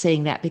love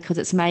seeing that, because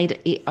it's made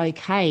it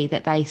okay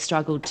that they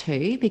struggled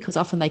too, because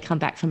often they come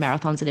back from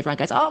marathons and everyone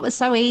goes, oh, it was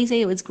so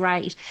easy, it was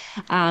great.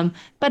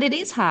 But it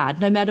is hard,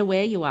 no matter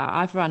where you are.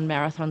 I've run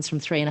marathons from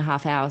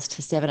 3.5 hours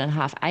to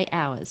 7.5, 8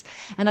 hours.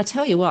 And I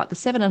tell you what, the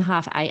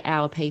 7.5, 8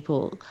 hour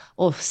people,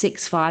 or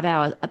 6, 5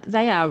 hours,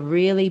 they are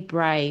really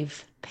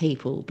brave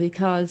people,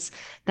 because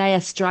they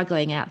are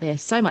struggling out there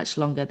so much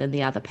longer than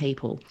the other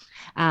people.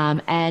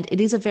 And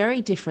it is a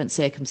very different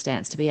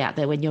circumstance to be out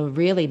there when you're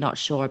really not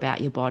sure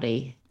about your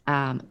body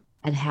and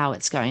how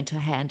it's going to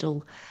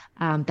handle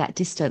that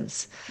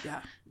distance.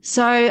 Yeah.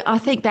 So I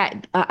think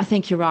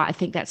you're right. I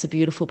think that's a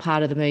beautiful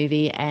part of the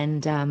movie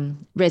and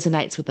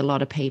resonates with a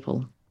lot of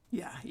people.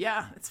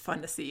 Yeah, it's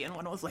fun to see. And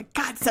when it was like,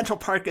 God, Central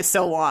Park is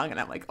so long, and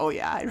I'm like, oh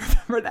yeah, I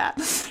remember that.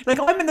 Like,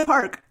 oh, I'm in the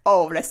park.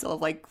 Oh, but I still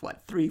have like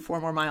 3, 4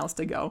 more miles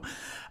to go.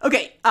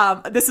 Okay,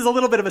 this is a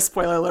little bit of a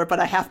spoiler alert, but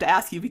I have to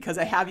ask you because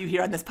I have you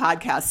here on this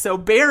podcast. So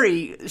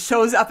Barry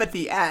shows up at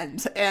the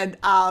end, and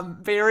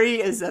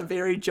Barry is a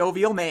very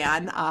jovial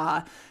man.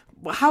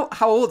 How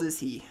old is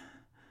he?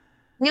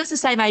 He was the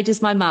same age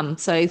as my mum,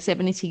 so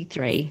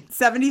 73.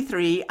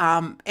 73,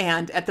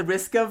 and at the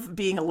risk of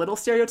being a little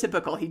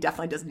stereotypical, he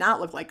definitely does not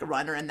look like a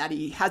runner, and that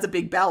he has a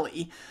big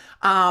belly.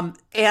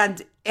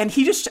 And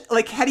he just,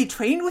 like, had he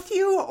trained with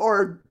you,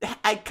 or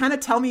kind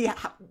of tell me,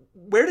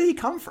 where did he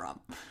come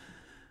from?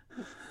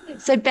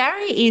 So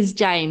Barry is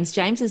James.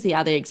 James is the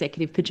other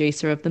executive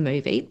producer of the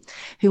movie,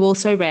 who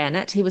also ran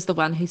it. He was the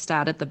one who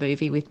started the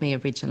movie with me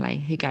originally,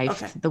 who gave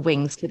the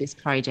wings to this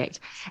project.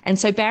 And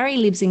so Barry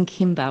lives in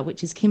Kimber,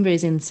 Kimber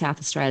is in South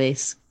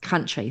Australia's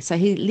country. So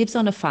he lives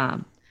on a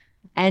farm.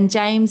 And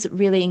James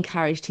really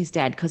encouraged his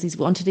dad, because he's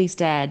wanted his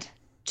dad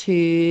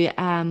to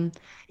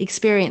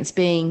experience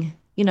being,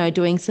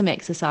 doing some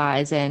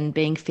exercise and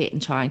being fit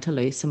and trying to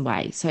lose some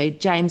weight. So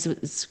James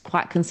was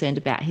quite concerned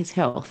about his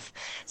health.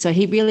 So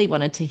he really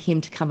wanted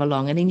him to come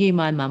along, and he knew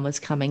my mum was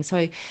coming.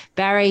 So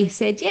Barry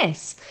said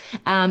yes.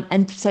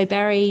 And so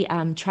Barry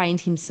trained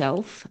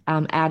himself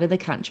out of the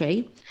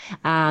country.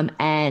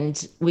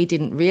 And we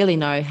didn't really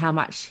know how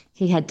much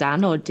he had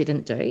done or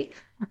didn't do.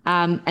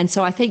 And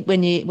so I think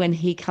when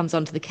he comes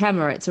onto the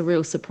camera, it's a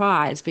real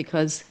surprise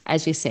because,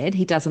 as you said,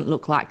 he doesn't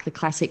look like the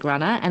classic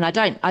runner, and I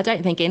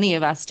don't think any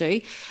of us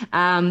do.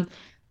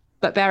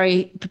 But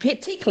Barry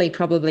particularly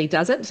probably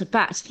doesn't,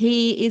 but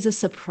he is a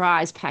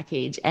surprise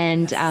package.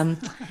 And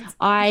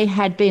I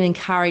had been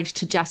encouraged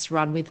to just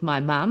run with my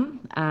mum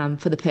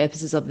for the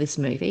purposes of this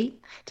movie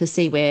to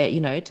see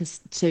where,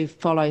 to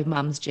follow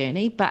mum's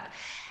journey. But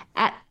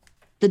at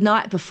the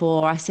night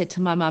before, I said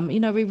to my mum,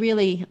 I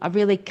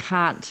really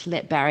can't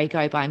let Barry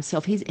go by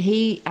himself.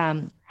 He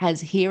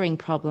has hearing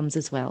problems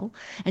as well.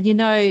 And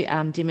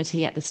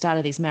Dimity, at the start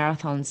of these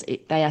marathons,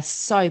 they are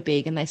so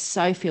big and they're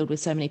so filled with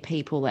so many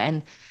people.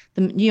 And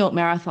the New York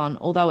Marathon,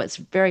 although it's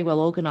very well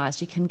organised,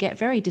 you can get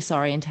very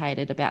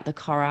disorientated about the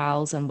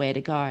corrals and where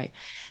to go.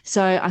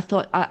 So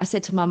I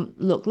said to Mum,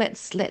 look,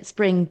 let's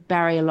bring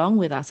Barry along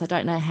with us. I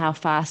don't know how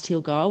fast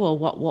he'll go or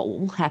what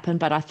will happen,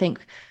 but I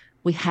think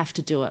we have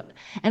to do it.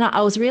 And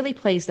I was really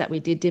pleased that we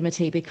did,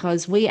 Dimity,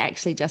 because we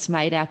actually just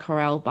made our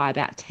corral by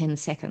about 10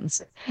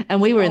 seconds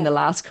and we were in the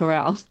last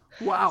corral.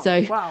 Wow.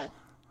 So, wow.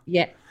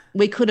 Yeah,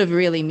 we could have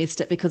really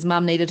missed it because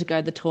Mum needed to go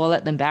to the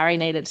toilet, then Barry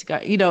needed to go.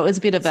 It was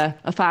a bit of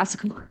a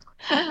farcical.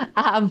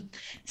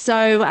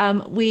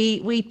 So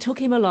we took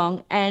him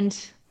along, and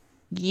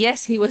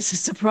yes, he was a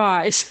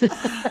surprise.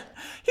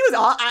 He was.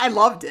 I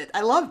loved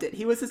it.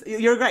 He was.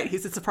 You're right.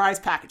 He's a surprise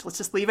package. Let's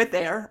just leave it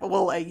there.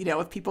 We'll,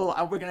 if people,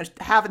 we're going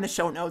to have in the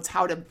show notes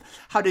how to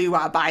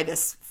buy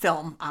this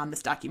film,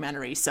 this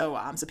documentary, so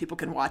people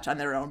can watch on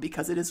their own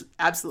because it is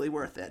absolutely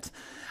worth it.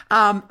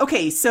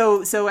 Okay,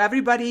 so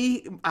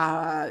everybody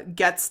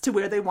gets to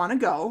where they want to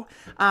go,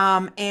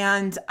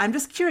 and I'm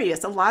just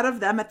curious. A lot of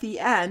them at the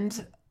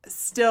end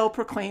still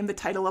proclaim the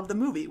title of the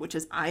movie, which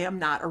is "I Am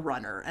Not a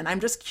Runner," and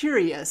I'm just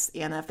curious,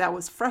 Anna, if that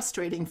was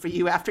frustrating for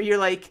you after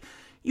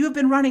you have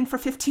been running for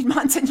 15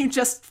 months and you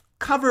just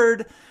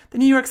covered the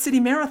New York City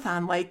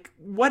Marathon. Like,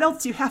 what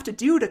else do you have to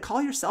do to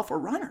call yourself a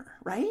runner,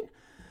 right?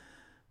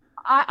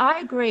 I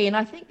agree. And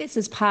I think this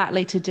is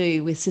partly to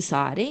do with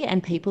society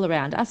and people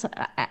around us.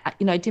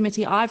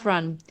 Dimity, I've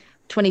run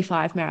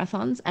 25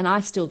 marathons and I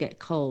still get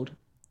called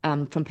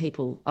from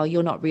people, oh,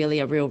 you're not really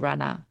a real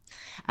runner.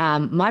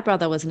 My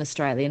brother was an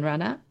Australian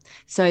runner.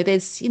 So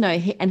there's,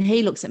 and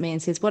he looks at me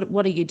and says,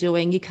 what are you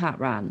doing? You can't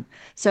run.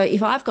 So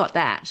if I've got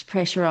that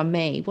pressure on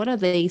me, what are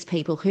these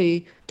people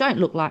who don't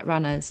look like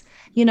runners?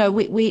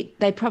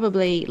 They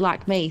probably,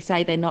 like me,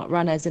 say they're not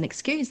runners and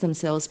excuse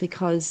themselves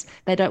because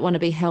they don't want to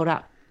be held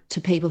up to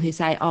people who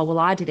say, oh, well,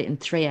 I did it in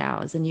 3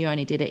 hours and you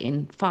only did it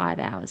in 5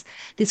 hours.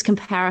 This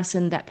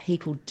comparison that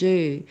people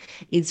do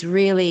is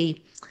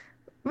really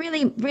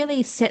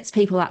sets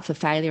people up for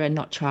failure and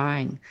not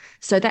trying.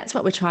 So that's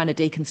what we're trying to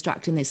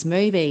deconstruct in this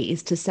movie,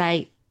 is to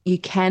say you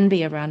can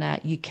be a runner,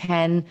 you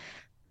can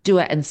do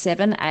it in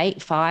 7, 8,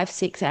 5,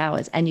 6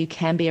 hours, and you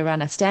can be a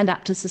runner. Stand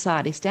up to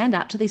society, stand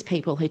up to these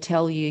people who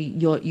tell you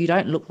you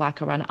don't look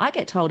like a runner. I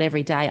get told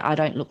every day I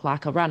don't look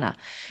like a runner.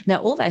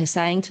 Now, all they're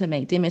saying to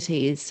me,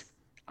 Dimity, is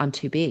I'm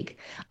too big.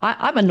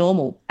 I'm a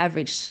normal,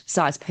 average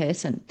size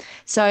person.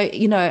 So,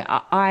 it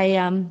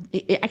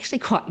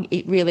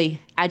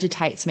really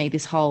agitates me,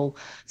 this whole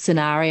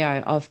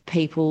scenario of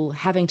people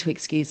having to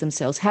excuse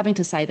themselves, having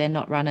to say they're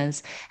not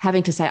runners,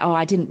 having to say, oh,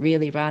 I didn't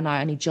really run,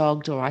 I only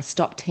jogged, or I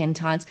stopped 10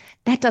 times.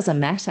 That doesn't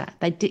matter.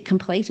 They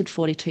completed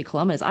 42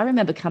 kilometres. I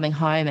remember coming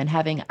home and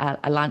having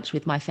a lunch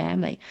with my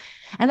family.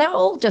 And they were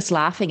all just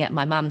laughing at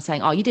my mum,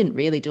 saying, oh, you didn't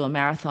really do a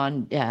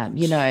marathon, and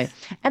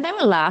they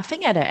were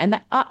laughing at her.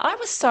 And I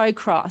was so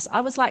cross. I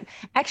was like,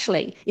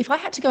 actually, if I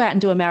had to go out and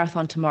do a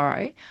marathon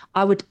tomorrow,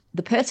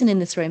 the person in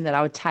this room that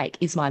I would take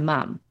is my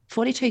mum.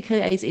 42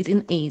 kilos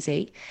isn't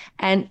easy.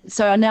 And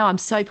so now I'm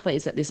so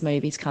pleased that this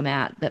movie's come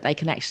out, that they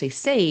can actually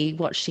see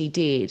what she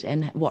did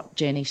and what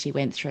journey she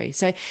went through.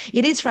 So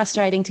it is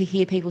frustrating to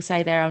hear people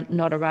say they're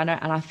not a runner.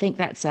 And I think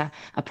that's a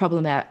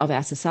problem of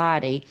our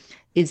society,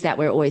 is that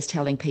we're always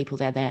telling people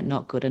that they're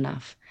not good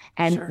enough.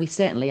 And Sure. We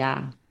certainly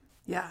are.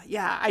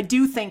 Yeah. I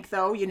do think,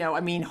 though,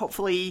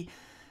 hopefully,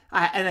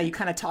 I know you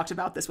kind of talked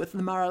about this with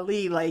Lamar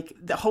Ali,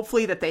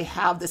 hopefully that they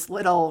have this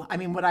little,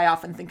 what I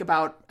often think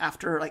about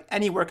after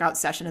any workout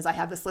session is I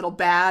have this little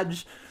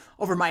badge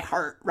over my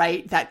heart,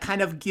 right? That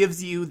kind of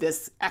gives you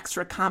this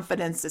extra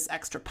confidence, this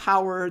extra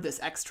power, this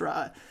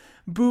extra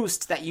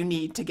boost that you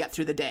need to get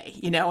through the day,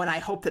 and I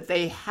hope that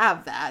they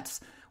have that,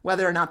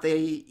 whether or not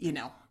they,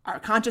 are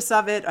conscious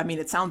of it.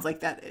 It sounds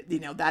like that,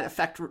 that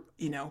effect,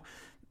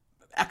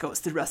 echoes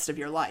the rest of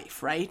your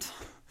life, right?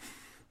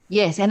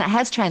 Yes, and it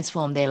has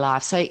transformed their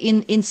life. So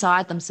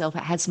inside themselves,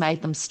 it has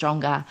made them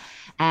stronger,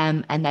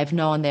 and they've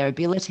known their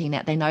ability.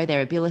 Now they know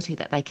their ability,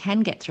 that they can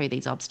get through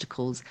these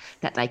obstacles,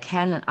 that they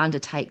can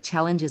undertake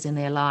challenges in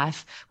their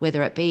life,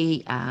 whether it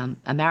be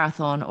a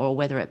marathon or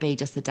whether it be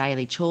just the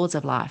daily chores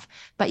of life.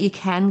 But you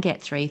can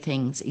get through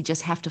things. You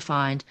just have to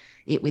find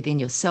it within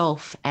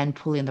yourself and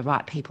pull in the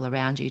right people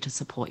around you to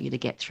support you to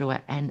get through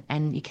it,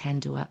 and you can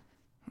do it.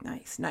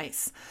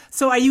 Nice.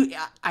 So I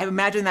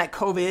imagine that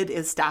COVID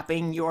is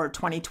stopping your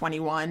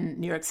 2021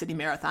 New York City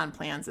Marathon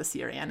plans this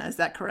year, Anna. Is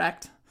that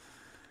correct?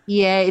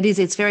 Yeah, it is.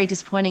 It's very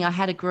disappointing. I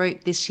had a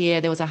group this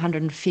year. There was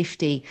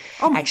 150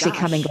 actually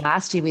coming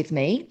last year with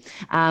me.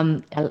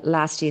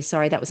 Last year,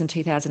 sorry, that was in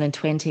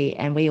 2020,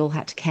 and we all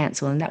had to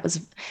cancel. And that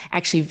was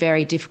actually a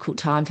very difficult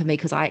time for me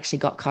because I actually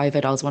got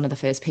COVID. I was one of the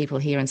first people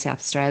here in South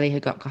Australia who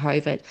got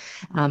COVID,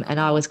 and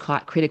I was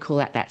quite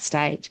critical at that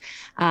stage.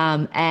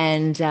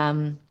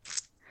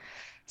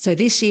 So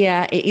this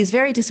year, it is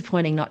very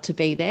disappointing not to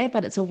be there,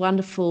 but it's a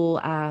wonderful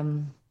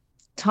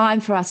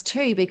time for us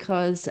too,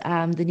 because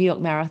the New York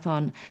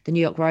Marathon, the New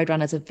York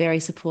Roadrunners are very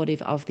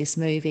supportive of this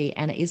movie,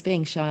 and it is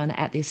being shown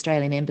at the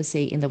Australian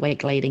Embassy in the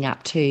week leading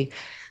up to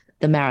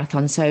the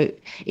marathon. So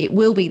it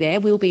will be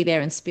there. We'll be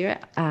there in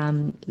spirit.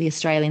 The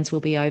Australians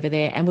will be over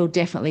there, and we'll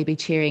definitely be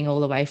cheering all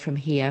the way from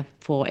here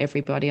for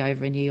everybody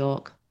over in New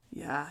York.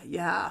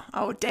 Yeah.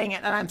 Oh, dang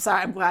it. And I'm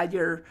sorry. I'm glad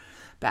you're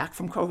back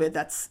from COVID.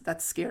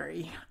 That's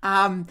scary.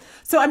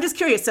 So I'm just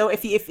curious. So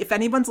if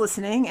anyone's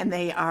listening and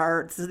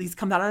so these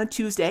come out on a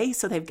Tuesday,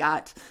 so they've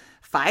got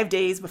 5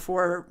 days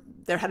before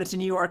they're headed to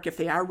New York. If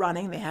they are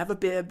running, they have a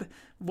bib.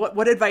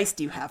 What advice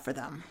do you have for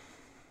them?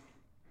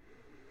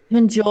 To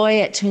enjoy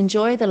it, to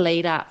enjoy the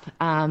lead up,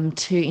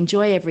 to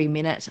enjoy every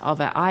minute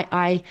of it.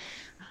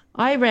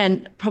 I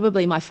ran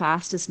probably my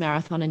fastest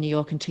marathon in New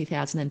York in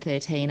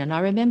 2013. And I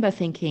remember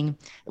thinking,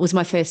 it was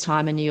my first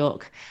time in New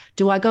York,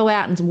 do I go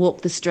out and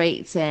walk the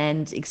streets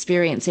and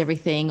experience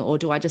everything, or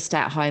do I just stay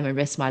at home and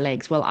rest my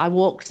legs? Well, I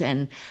walked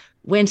and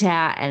went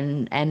out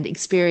and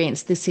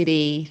experienced the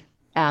city.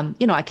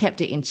 I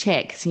kept it in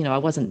check. I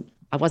wasn't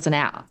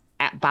out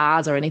at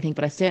bars or anything,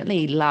 but I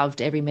certainly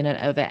loved every minute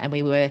of it. And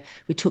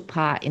we took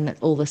part in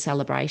all the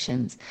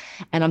celebrations.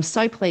 And I'm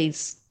so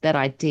pleased that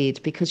I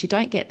did, because you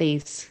don't get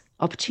these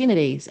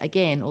opportunities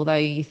again, although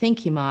you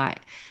think you might.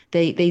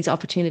 These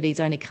opportunities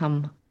only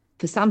come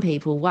for some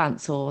people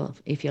once, or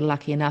if you're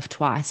lucky enough,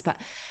 twice.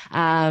 But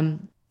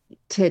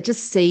to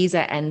just seize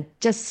it and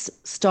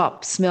just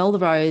stop, smell the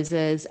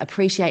roses,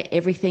 appreciate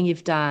everything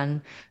you've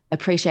done,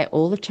 appreciate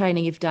all the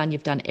training you've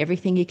done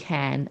everything you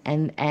can,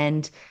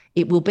 and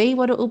it will be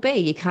what it will be.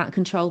 You can't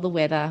control the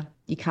weather,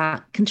 you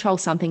can't control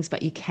some things,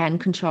 but you can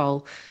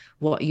control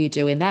what you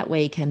do in that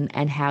week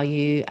and how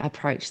you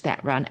approach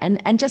that run,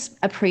 and just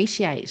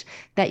appreciate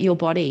that your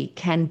body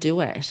can do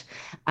it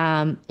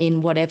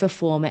in whatever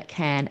form it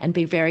can, and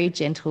be very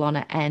gentle on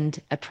it and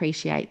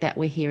appreciate that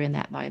we're here in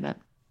that moment.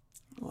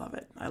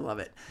 I love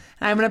it.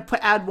 And I'm going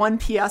to add one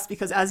PS,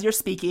 because as you're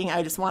speaking,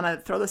 I just want to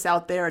throw this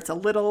out there. It's a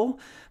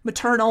little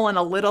maternal and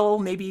a little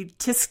maybe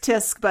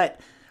tisk, but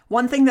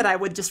one thing that I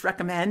would just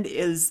recommend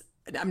is,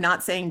 I'm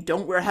not saying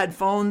don't wear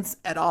headphones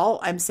at all.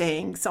 I'm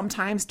saying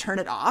sometimes turn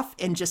it off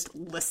and just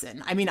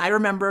listen. I mean, I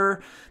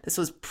remember this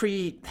was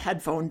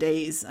pre-headphone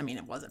days. I mean,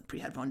 it wasn't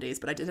pre-headphone days,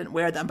 but I didn't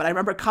wear them. But I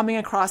remember coming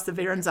across the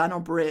Verrazano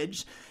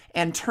Bridge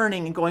and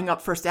turning and going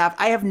up First Ave.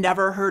 I have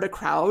never heard a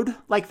crowd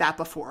like that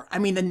before. I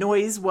mean, the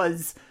noise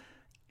was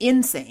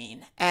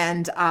insane.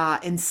 And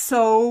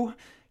so,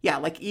 yeah,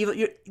 like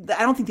even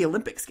I don't think the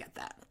Olympics get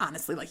that,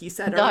 honestly, like you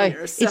said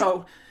earlier.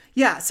 So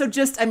yeah. So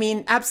just, I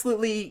mean,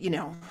 absolutely,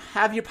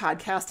 have your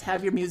podcast,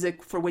 have your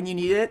music for when you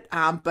need it,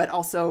 but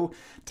also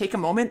take a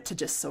moment to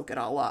just soak it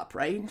all up,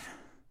 right?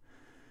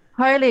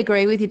 Totally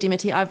agree with you,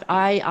 Dimity.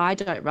 I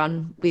don't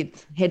run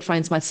with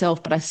headphones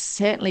myself, but I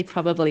certainly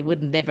probably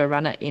would never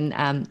run it in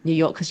New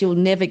York, because you'll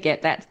never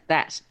get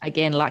that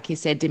again, like you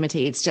said,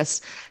 Dimity. It's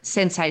just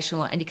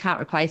sensational, and you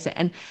can't replace it.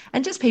 And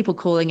just people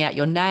calling out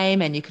your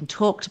name, and you can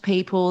talk to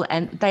people,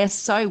 and they are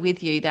so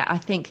with you that I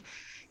think,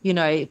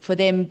 for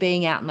them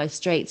being out in those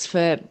streets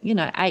for,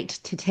 8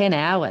 to 10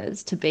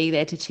 hours to be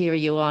there to cheer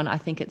you on, I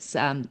think it's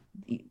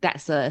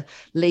that's the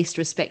least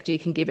respect you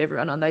can give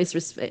everyone on those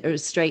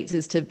streets,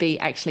 is to be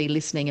actually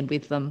listening and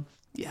with them.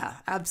 Yeah,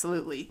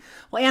 absolutely.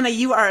 Well, Anna,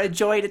 you are a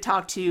joy to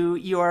talk to.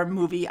 Your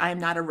movie, I'm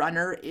Not a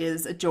Runner,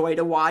 is a joy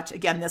to watch.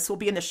 Again, this will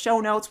be in the show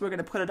notes. We're going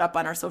to put it up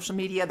on our social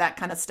media, that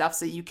kind of stuff,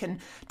 so you can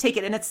take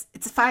it. And it's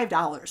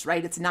 $5,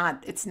 right?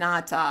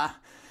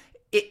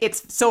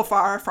 It's so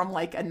far from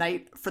like a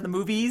night for the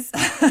movies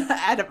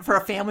for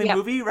a family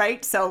movie,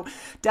 right? So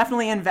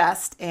definitely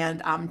invest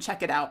and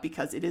check it out,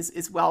 because it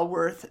is well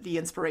worth the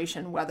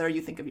inspiration, whether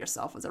you think of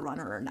yourself as a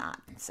runner or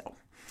not. So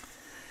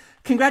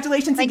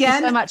congratulations again.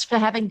 Thank you so much for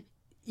having...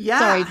 Yeah.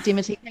 Sorry,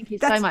 Dimity. Thank you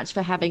so much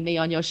for having me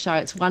on your show.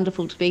 It's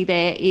wonderful to be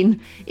there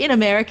in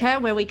America,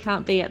 where we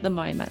can't be at the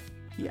moment.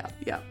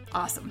 Yeah.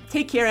 Awesome.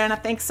 Take care, Anna.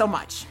 Thanks so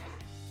much.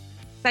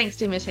 Thanks,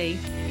 Dimity.